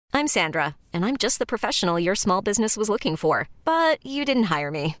I'm Sandra, and I'm just the professional your small business was looking for. But you didn't hire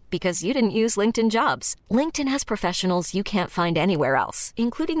me because you didn't use LinkedIn Jobs. LinkedIn has professionals you can't find anywhere else,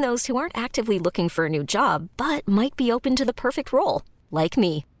 including those who aren't actively looking for a new job, but might be open to the perfect role, like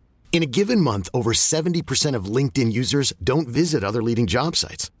me. In a given month, over 70% of LinkedIn users don't visit other leading job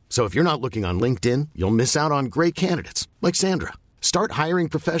sites. So if you're not looking on LinkedIn, you'll miss out on great candidates like Sandra. Start hiring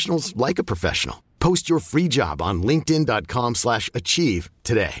professionals like a professional. Post your free job on linkedin.com/achieve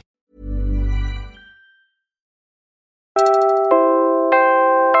today.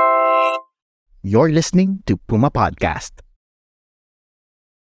 You're listening to Puma Podcast.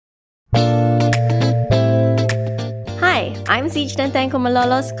 Hi, I'm Siege Nantenko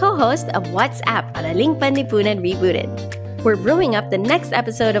Malolo's co-host of WhatsApp Araling Panlipunan Rebooted. We're brewing up the next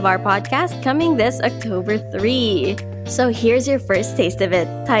episode of our podcast coming this October 3. So here's your first taste of it,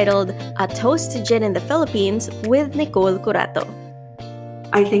 titled A Toast to Gin in the Philippines with Nicole Curato.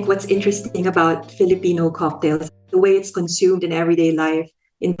 I think what's interesting about Filipino cocktails, the way it's consumed in everyday life,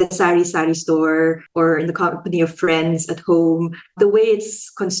 in the sari-sari store or in the company of friends at home, the way it's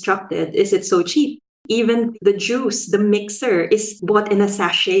constructed is it's so cheap. Even the juice, the mixer is bought in a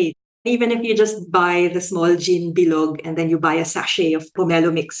sachet. Even if you just buy the small gin bilog and then you buy a sachet of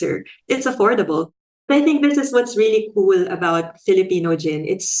pomelo mixer, it's affordable. I think this is what's really cool about Filipino gin.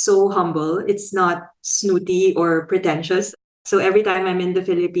 It's so humble. It's not snooty or pretentious. So every time I'm in the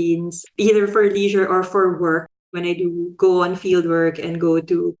Philippines, either for leisure or for work, when I do go on field work and go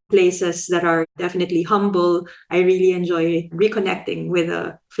to places that are definitely humble, I really enjoy reconnecting with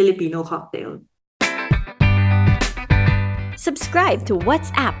a Filipino cocktail. Subscribe to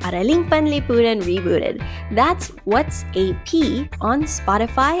WhatsApp Araling Panlipunan Rebooted. That's What's AP on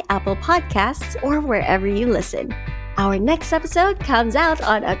Spotify, Apple Podcasts, or wherever you listen. Our next episode comes out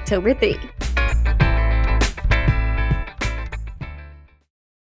on October 3.